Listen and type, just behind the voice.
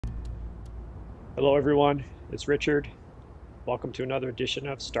Hello everyone, it's Richard. Welcome to another edition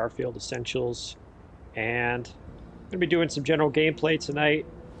of Starfield Essentials. And I'm going to be doing some general gameplay tonight.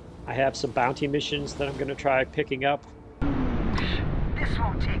 I have some bounty missions that I'm going to try picking up. This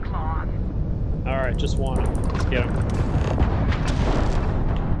won't take long. Alright, just one. Let's get them.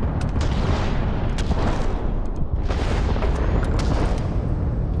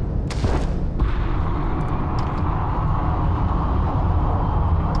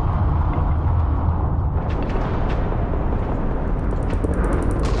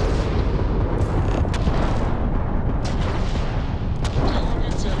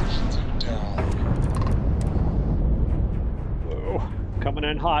 Coming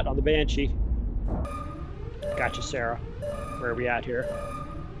in hot on the Banshee. Gotcha, Sarah. Where are we at here?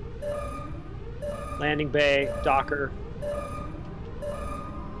 Landing bay, docker.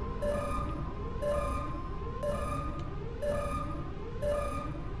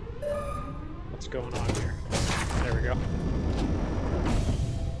 What's going on here? There we go.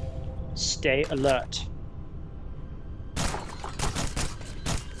 Stay alert.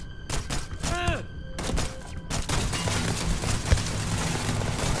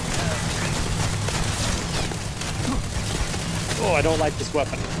 Oh, I don't like this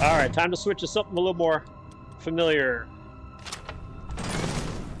weapon. Alright, time to switch to something a little more familiar.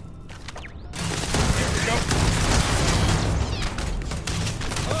 Here we go.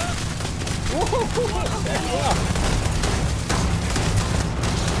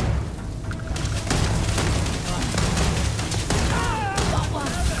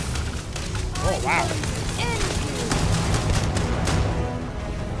 Oh, wow.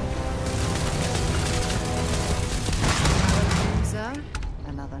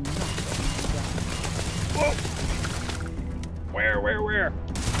 Another knock. Whoa! Where?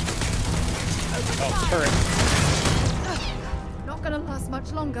 Oh, turret. Not gonna last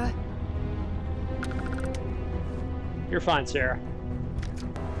much longer. You're fine, Sarah.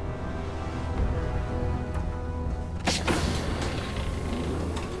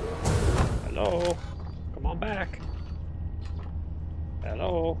 Hello? Come on back.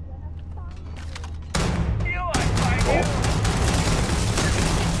 Hello?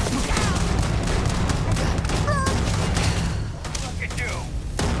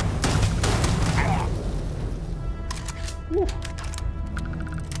 Woo.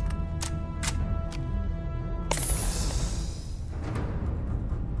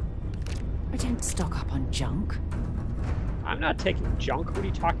 I don't stock up on junk. I'm not taking junk. What are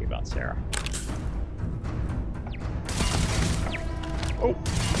you talking about, Sarah? Oh!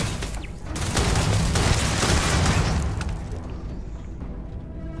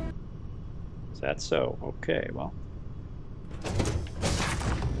 Is that so? Okay, well.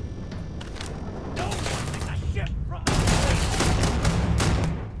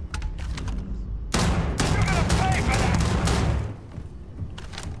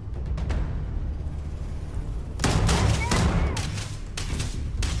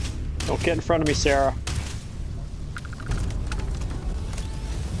 Don't get in front of me, Sarah.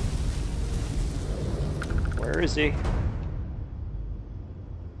 Where is he?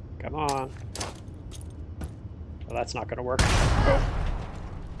 Come on. Well, that's not going to work. Oh.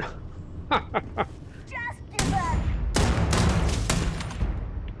 Just give up.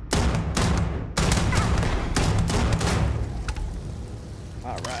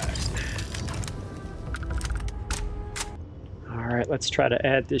 All right. Alright, let's try to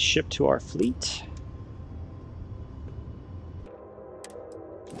add this ship to our fleet.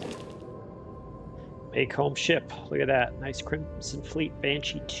 Make home ship. Look at that. Nice Crimson Fleet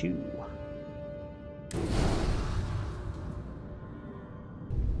Banshee 2.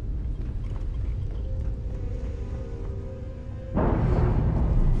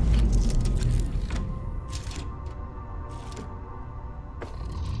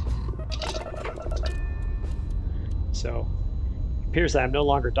 So, it appears that I'm no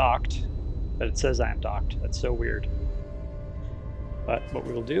longer docked, but it says I am docked. That's so weird. But what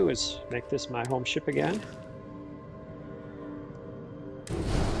we will do is make this my home ship again.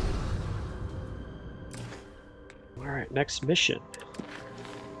 Alright, next mission.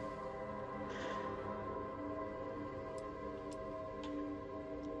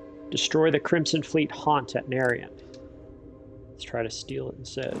 Destroy the Crimson Fleet haunt at Narian. Let's try to steal it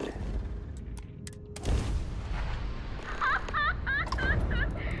instead.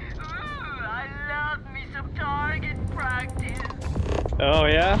 Oh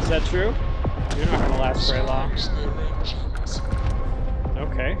yeah? Is that true? You're not gonna last very long.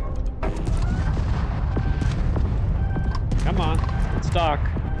 Okay. Come on, let's dock.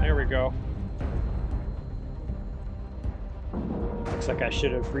 There we go. Looks like I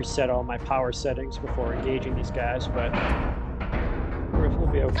should have reset all my power settings before engaging these guys, but we'll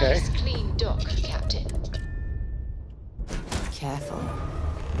be okay. Nice clean dock, Captain. Careful.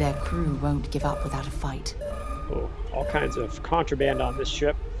 Their crew won't give up without a fight. Oh, all kinds of contraband on this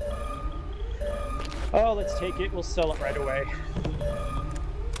ship. Oh, let's take it. We'll sell it right away.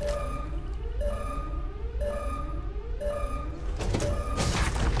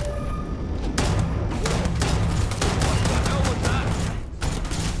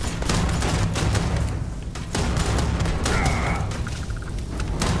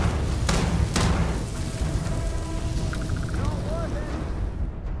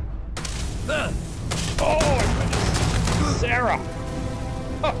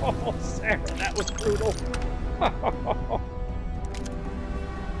 Oh, Sarah, that was brutal.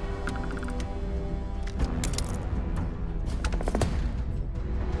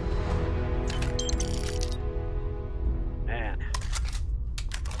 Man.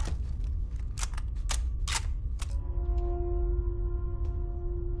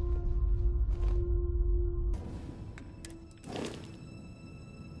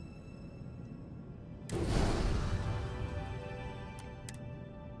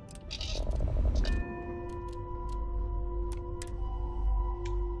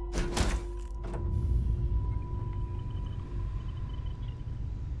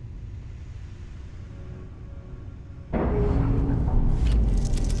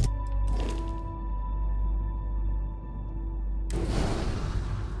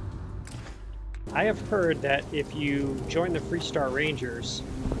 I have heard that if you join the Freestar Rangers,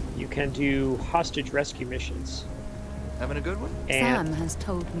 you can do hostage rescue missions. Having a good one? And Sam has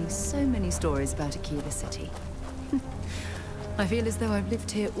told me so many stories about Akila City. I feel as though I've lived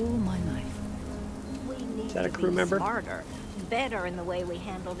here all my life. We need Is that a to crew be member? smarter, better in the way we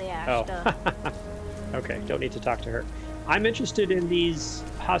handle the ash Oh. stuff. Okay, don't need to talk to her. I'm interested in these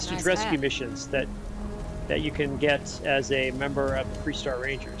hostage Nice rescue hat. missions that you can get as a member of the Freestar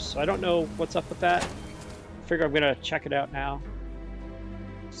Rangers. So I don't know what's up with that. Figure I'm gonna check it out now.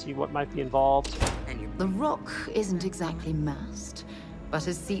 See what might be involved. The rock isn't exactly massed, but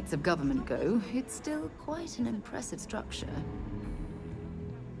as seats of government go, it's still quite an impressive structure.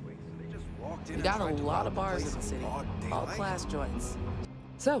 We got a lot of bars in the city, all class joints.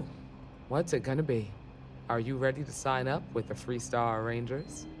 So, what's it gonna be? Are you ready to sign up with the Freestar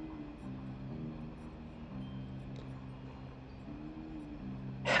Rangers?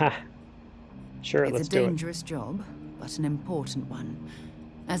 Ha. Sure, It's let's a do it. dangerous job, but an important one.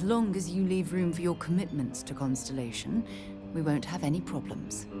 As long as you leave room for your commitments to Constellation, we won't have any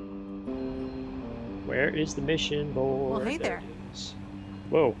problems. Where is the mission board? Well, hey there. it is.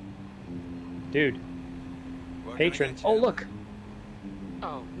 Whoa. Dude. Patron. Oh, look.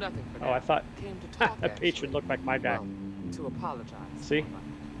 Oh, nothing for Oh, now. I thought Came to talk, a patron actually. looked like my guy. Well, to apologize. See?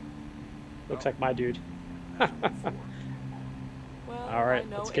 Looks like my dude. Well, All right, I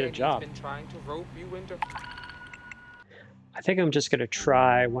know let's get a Eddie's job. been trying to rope you into... I think I'm just gonna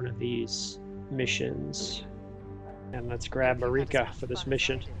try one of these missions. And let's grab Marika for this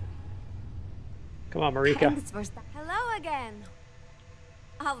mission. Come on, Marika. Hello again.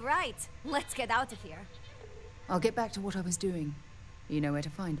 All right, let's get out of here. I'll get back to what I was doing. You know where to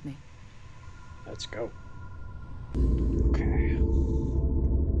find me. Let's go. Okay.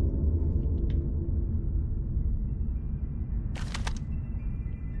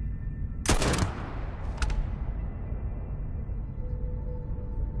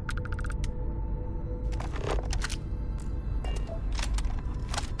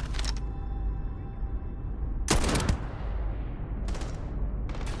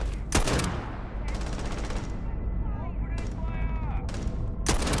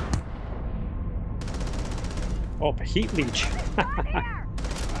 Oh, a heat leech.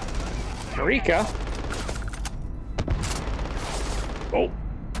 Marika. Oh.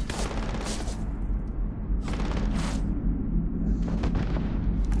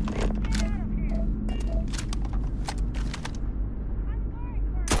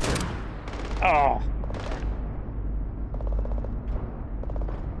 Oh.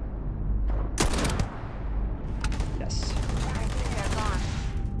 Yes. They're gone.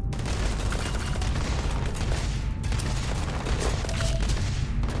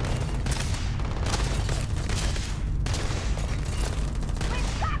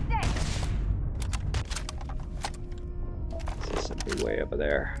 See something way over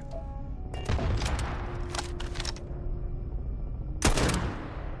there.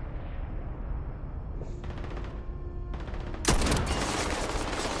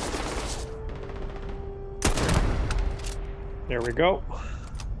 There we go.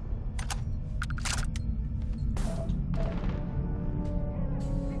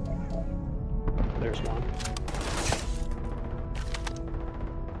 there's one.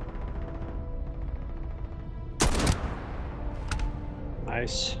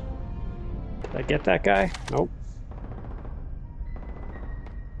 Nice. Did I get that guy? Nope.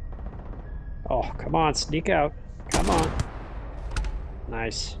 Oh, come on, sneak out. Come on.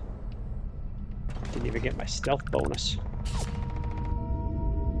 Nice. Didn't even get my stealth bonus.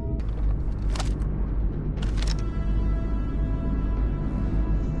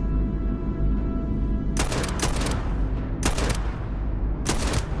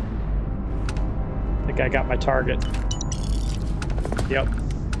 I think I got my target. Yep.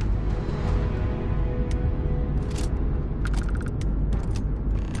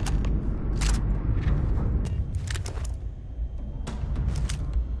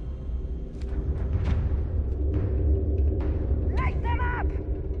 Light them up!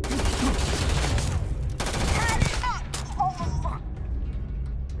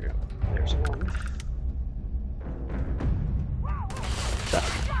 Yep. There's one.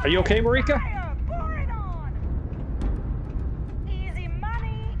 Are you okay, Marika? Pour it on! Easy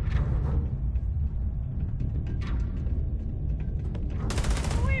money!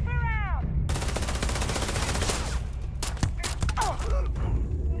 Sweep around!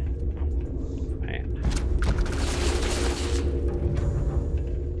 Man.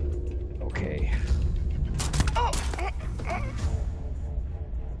 Okay.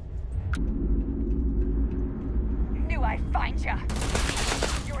 Knew I'd find ya!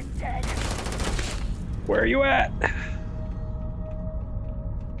 You're dead! Where are you at?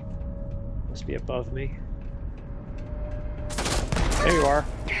 Must be above me. There you are.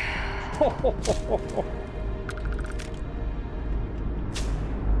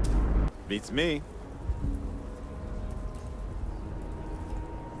 Beats me.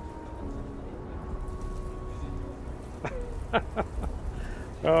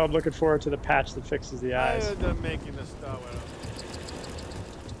 Oh, I'm looking forward to the patch that fixes the eyes. They're making the Star Wars.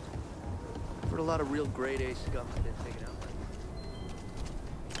 Heard a lot of real grade A stuff has been taken out.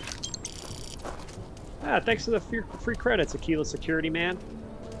 Ah, thanks for the free credits, Akila Security, man.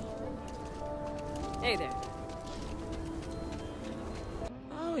 Hey there.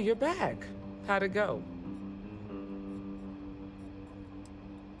 Oh, you're back. How'd it go?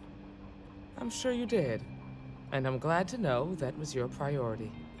 I'm sure you did. And I'm glad to know that was your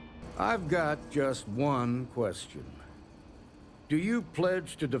priority. I've got just one question. Do you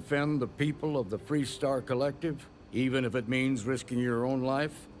pledge to defend the people of the Freestar Collective, even if it means risking your own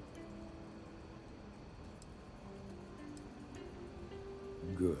life?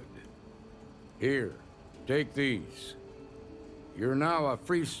 Good. Here, take these. You're now a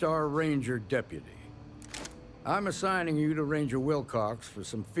Freestar Ranger deputy. I'm assigning you to Ranger Wilcox for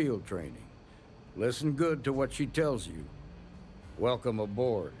some field training. Listen good to what she tells you. Welcome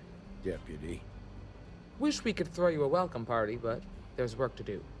aboard, deputy. Wish we could throw you a welcome party, but there's work to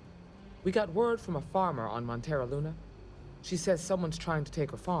do. We got word from a farmer on Montara Luna. She says someone's trying to take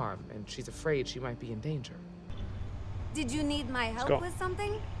her farm, and she's afraid she might be in danger. Did you need my help go. with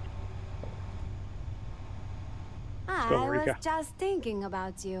something? go, I was Marika. just thinking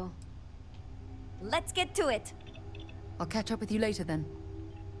about you. Let's get to it. I'll catch up with you later then.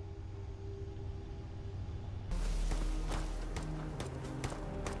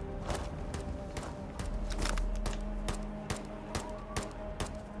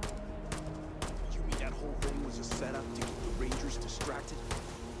 You mean that whole thing was a setup to keep the Rangers distracted?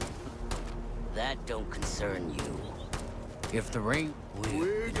 That don't concern you. If the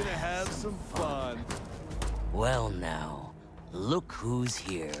We're gonna have some fun. Well now, look who's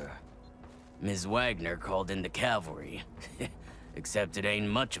here. Ms. Wagner called in the cavalry. Except it ain't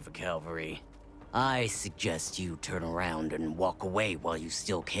much of a cavalry. I suggest you turn around and walk away while you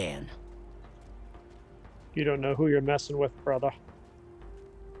still can. You don't know who you're messing with, brother.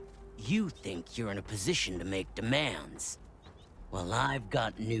 You think you're in a position to make demands. Well, I've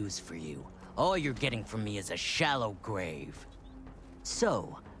got news for you. All you're getting from me is a shallow grave.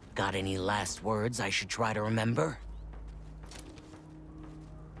 So, got any last words I should try to remember?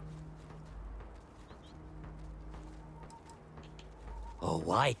 Oh,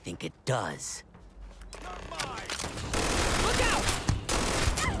 I think it does. Look out!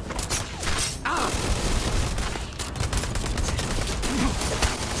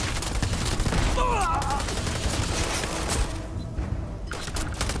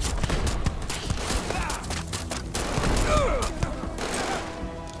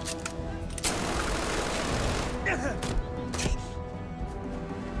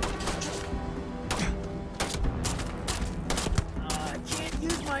 I can't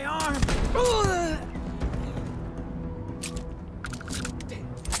use my arm.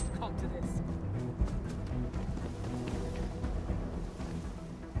 Come to this.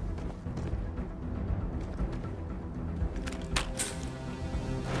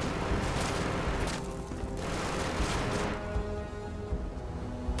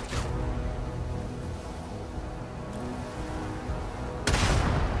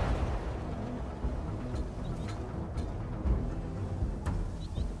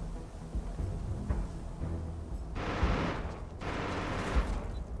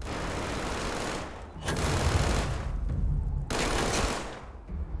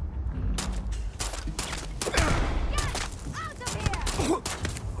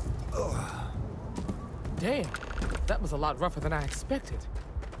 was a lot rougher than I expected.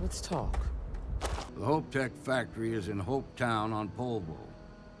 Let's talk. The Hope Tech factory is in Hope Town on Polvo.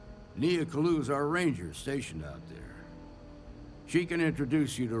 Nia Kalu's our ranger stationed out there. She can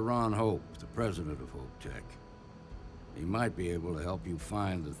introduce you to Ron Hope, the president of Hope Tech. He might be able to help you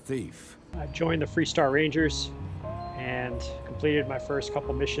find the thief. I joined the Freestar Rangers and completed my first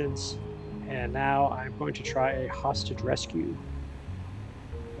couple missions, and now I'm going to try a hostage rescue.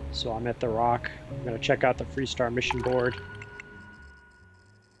 So I'm at the Rock. I'm going to check out the Freestar mission board.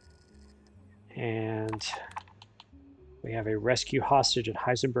 And we have a rescue hostage at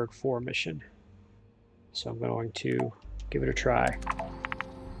Heisenberg 4 mission. So I'm going to give it a try.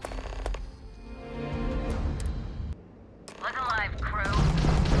 Look alive, crew.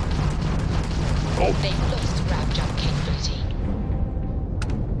 Oh. They've lost grab jump capability.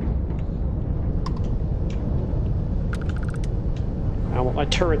 My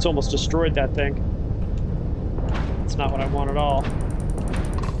turret's almost destroyed that thing. That's not what I want at all.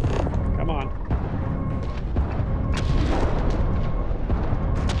 Come on.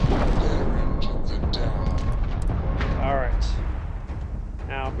 Alright.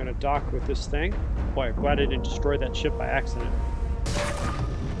 Now I'm gonna dock with this thing. Boy, I'm glad I didn't destroy that ship by accident.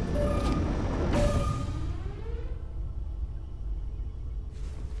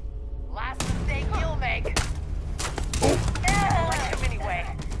 Last mistake you'll make. Like him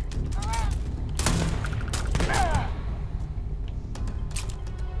anyway.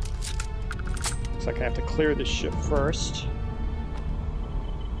 Looks like I have to clear this ship first.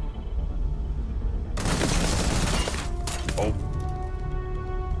 Oh.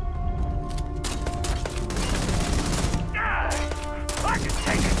 I can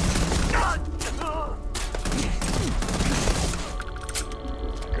take it.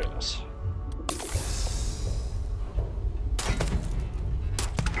 Goodness.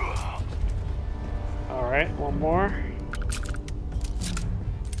 All right, one more.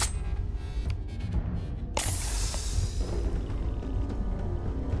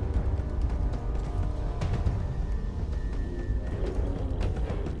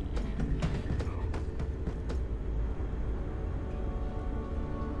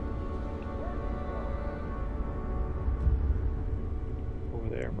 Over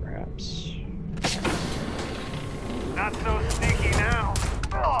there, perhaps. Not so sneaky now.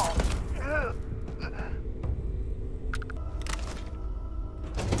 Oh.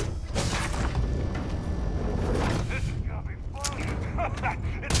 This is gonna be fun.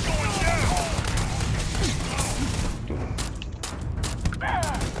 It's going down.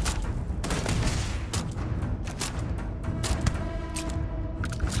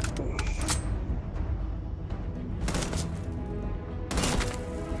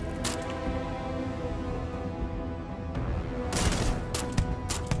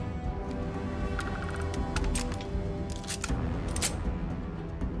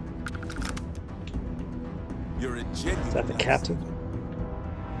 You're a genuine. Is that the captain?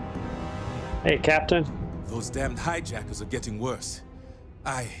 Hey, Captain. Those damned hijackers are getting worse.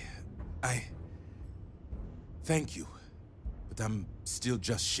 I... Thank you, but I'm still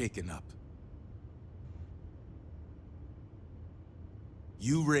just shaken up.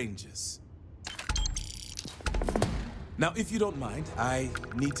 You Rangers. Now, if you don't mind, I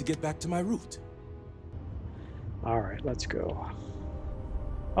need to get back to my route. All right, let's go.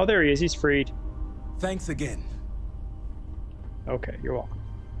 Oh, there he is. He's freed. Thanks again. Okay, you're welcome.